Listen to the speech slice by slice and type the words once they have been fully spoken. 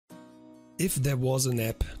If there was an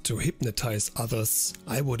app to hypnotize others,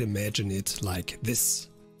 I would imagine it like this.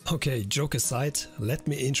 Okay, joke aside, let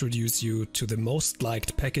me introduce you to the most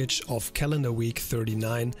liked package of calendar week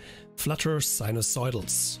 39, Flutter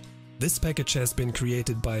Sinusoidals. This package has been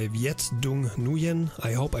created by Viet Dung Nguyen.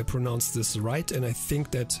 I hope I pronounced this right, and I think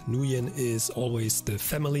that Nguyen is always the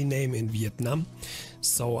family name in Vietnam.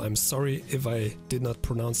 So I'm sorry if I did not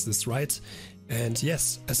pronounce this right. And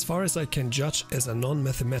yes, as far as I can judge as a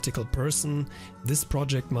non-mathematical person, this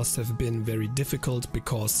project must have been very difficult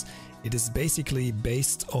because it is basically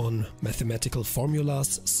based on mathematical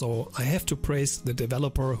formulas, so I have to praise the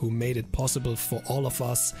developer who made it possible for all of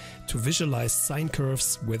us to visualize sine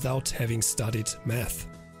curves without having studied math.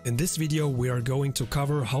 In this video we are going to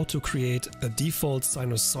cover how to create a default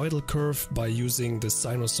sinusoidal curve by using the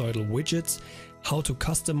sinusoidal widget, how to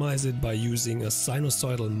customize it by using a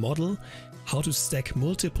sinusoidal model, how to stack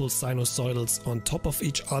multiple sinusoidals on top of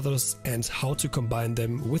each other, and how to combine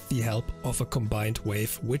them with the help of a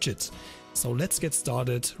CombinedWave widget. So let's get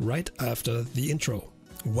started right after the intro.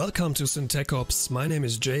 Welcome to SinusoidalS, my name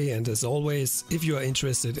is Jay, and as always, if you are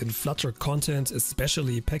interested in Flutter content,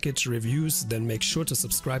 especially package reviews, then make sure to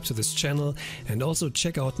subscribe to this channel and also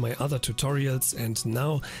check out my other tutorials. And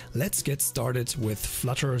now let's get started with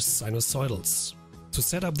Flutter Sinusoidals. To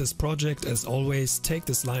set up this project, as always, take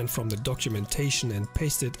this line from the documentation and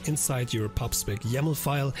paste it inside your pubspec YAML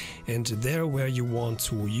file, and there where you want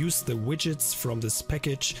to use the widgets from this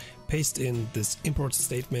package, paste in this import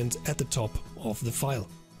statement at the top of the file.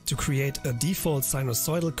 To create a default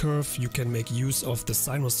sinusoidal curve, you can make use of the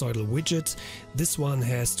sinusoidal widget. This one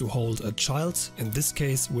has to hold a child. In this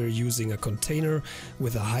case, we're using a container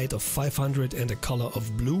with a height of 500 and a color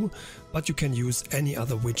of blue, but you can use any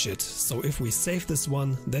other widget. So if we save this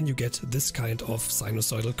one, then you get this kind of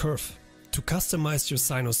sinusoidal curve. To customize your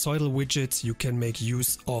sinusoidal widget, you can make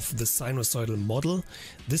use of the sinusoidal model.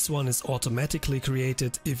 This one is automatically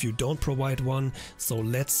created if you don't provide one. So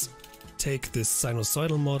let's take this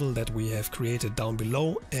sinusoidal model that we have created down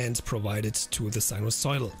below and provide it to the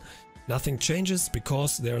sinusoidal. Nothing changes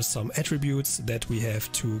because there are some attributes that we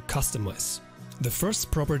have to customize. The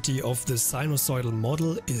first property of the sinusoidal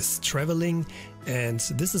model is traveling, and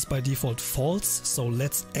this is by default false, so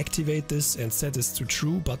let's activate this and set this to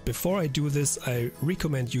true. But before I do this, I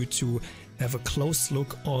recommend you to have a close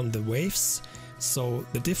look on the waves. So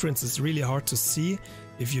the difference is really hard to see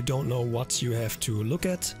if you don't know what you have to look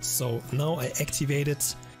at. So now I activate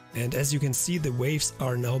it, and as you can see, the waves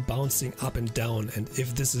are now bouncing up and down, and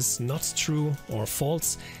if this is not true or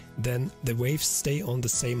false, then the waves stay on the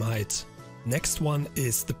same height. Next one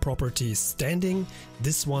is the property standing.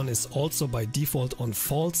 This one is also by default on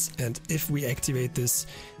false, and if we activate this,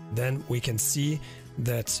 then we can see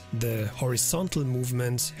that the horizontal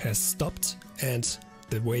movement has stopped and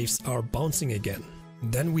the waves are bouncing again.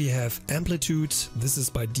 Then we have amplitude. This is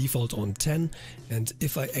by default on 10, and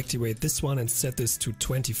if I activate this one and set this to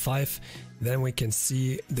 25, then we can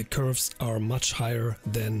see the curves are much higher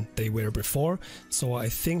than they were before. So I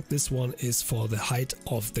think this one is for the height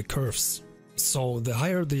of the curves. So the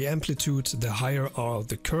higher the amplitude, the higher are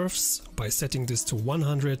the curves. By setting this to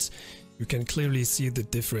 100, you can clearly see the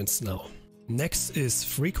difference now. Next is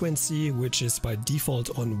frequency, which is by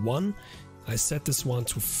default on 1. I set this one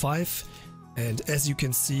to 5. And as you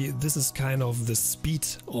can see, this is kind of the speed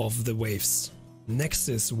of the waves. Next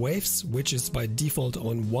is waves, which is by default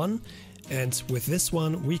on 1. And with this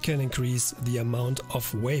one, we can increase the amount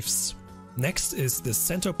of waves. Next is the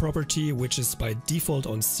center property, which is by default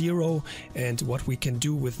on 0. And what we can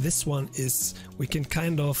do with this one is we can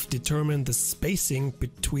kind of determine the spacing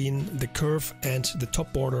between the curve and the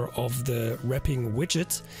top border of the wrapping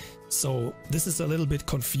widget. So this is a little bit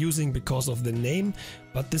confusing because of the name,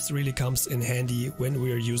 but this really comes in handy when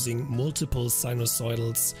we are using multiple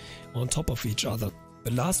sinusoidals on top of each other.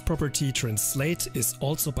 The last property, translate, is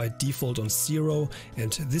also by default on 0,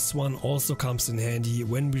 and this one also comes in handy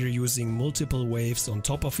when we're using multiple waves on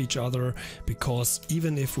top of each other, because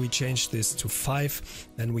even if we change this to 5,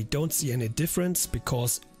 then we don't see any difference,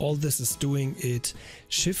 because all this is doing, it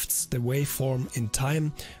shifts the waveform in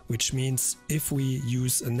time, which means if we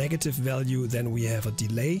use a negative value, then we have a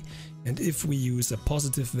delay, and if we use a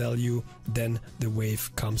positive value, then the wave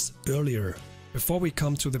comes earlier. Before we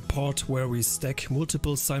come to the part where we stack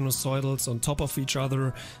multiple sinusoidals on top of each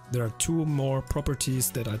other, there are two more properties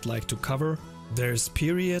that I'd like to cover. There's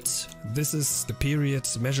period. This is the period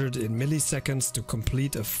measured in milliseconds to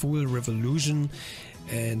complete a full revolution.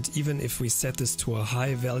 And even if we set this to a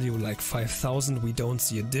high value like 5000, we don't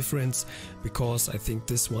see a difference, because I think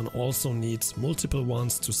this one also needs multiple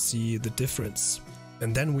ones to see the difference.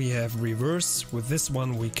 And then we have reverse. With this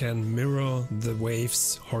one we can mirror the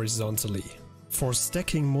waves horizontally. For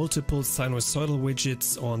stacking multiple sinusoidal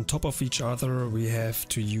widgets on top of each other, we have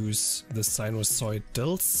to use the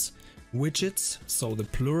Sinusoidals widget, so the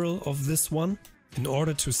plural of this one. In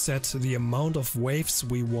order to set the amount of waves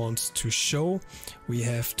we want to show, we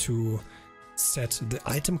have to set the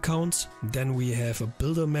item count. Then we have a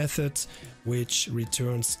builder method which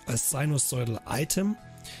returns a sinusoidal item,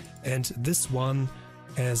 and this one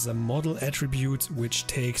has a model attribute which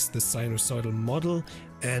takes the sinusoidal model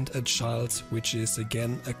and a child, which is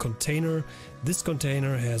again a container. This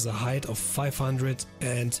container has a height of 500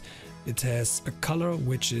 and it has a color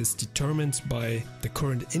which is determined by the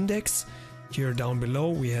current index. Here down below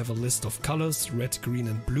we have a list of colors, red, green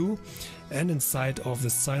and blue, and inside of the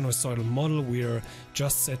sinusoidal model we are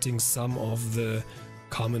just setting some of the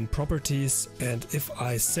common properties. And if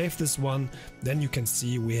I save this one, then you can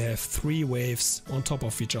see we have 3 waves on top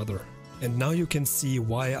of each other. And now you can see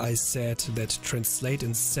why I said that translate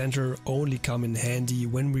and center only come in handy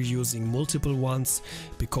when we're using multiple ones,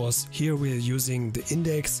 because here we're using the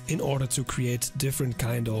index in order to create different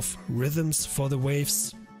kind of rhythms for the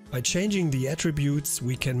waves. By changing the attributes,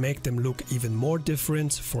 we can make them look even more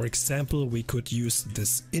different. For example, we could use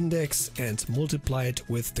this index and multiply it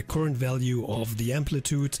with the current value of the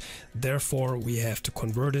amplitude. Therefore, we have to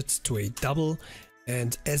convert it to a double.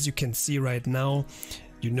 And as you can see right now,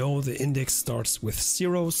 you know the index starts with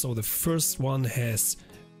 0, so the first one has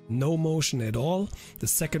no motion at all, the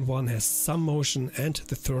second one has some motion, and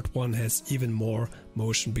the third one has even more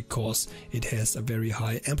motion because it has a very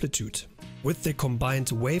high amplitude. With the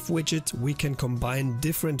CombinedWave widget we can combine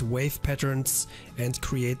different wave patterns and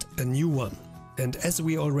create a new one. And as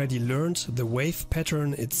we already learned, the wave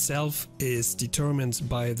pattern itself is determined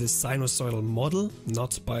by the sinusoidal model,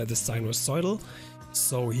 not by the sinusoidal.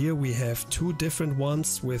 So here we have 2 different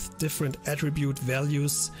ones with different attribute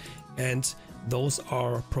values, and those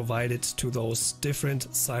are provided to those different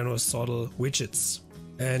sinusoidal widgets.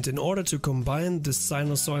 And in order to combine the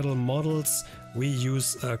sinusoidal models, we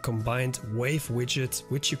use a CombinedWave widget,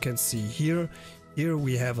 which you can see here. Here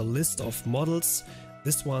we have a list of models.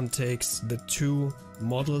 This one takes the 2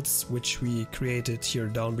 models which we created here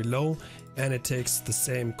down below, and it takes the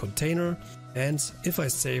same container. And if I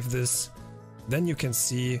save this, then you can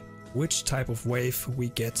see which type of wave we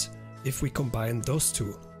get if we combine those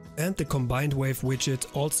 2. And the CombinedWave widget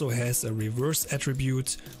also has a reverse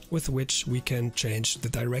attribute with which we can change the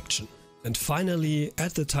direction. And finally,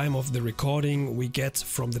 at the time of the recording, we get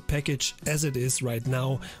from the package as it is right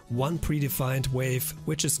now one predefined wave,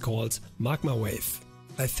 which is called MagmaWave.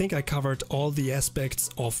 I think I covered all the aspects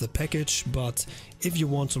of the package, but if you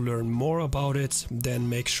want to learn more about it, then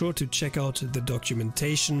make sure to check out the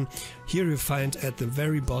documentation. Here you find at the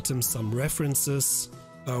very bottom some references,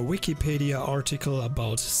 a Wikipedia article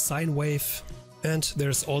about sine wave, and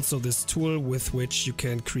there's also this tool with which you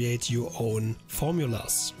can create your own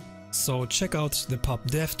formulas. So check out the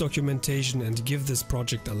pubdev documentation and give this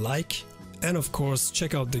project a like. And of course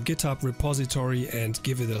check out the GitHub repository and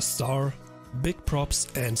give it a star. Big props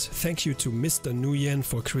and thank you to Mr. Nguyen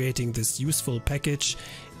for creating this useful package.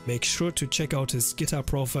 Make sure to check out his GitHub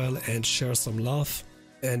profile and share some love.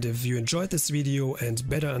 And if you enjoyed this video and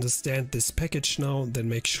better understand this package now, then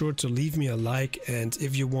make sure to leave me a like, and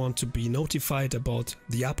if you want to be notified about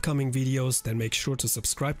the upcoming videos, then make sure to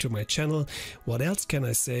subscribe to my channel. What else can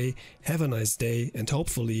I say? Have a nice day and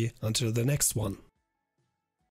hopefully until the next one.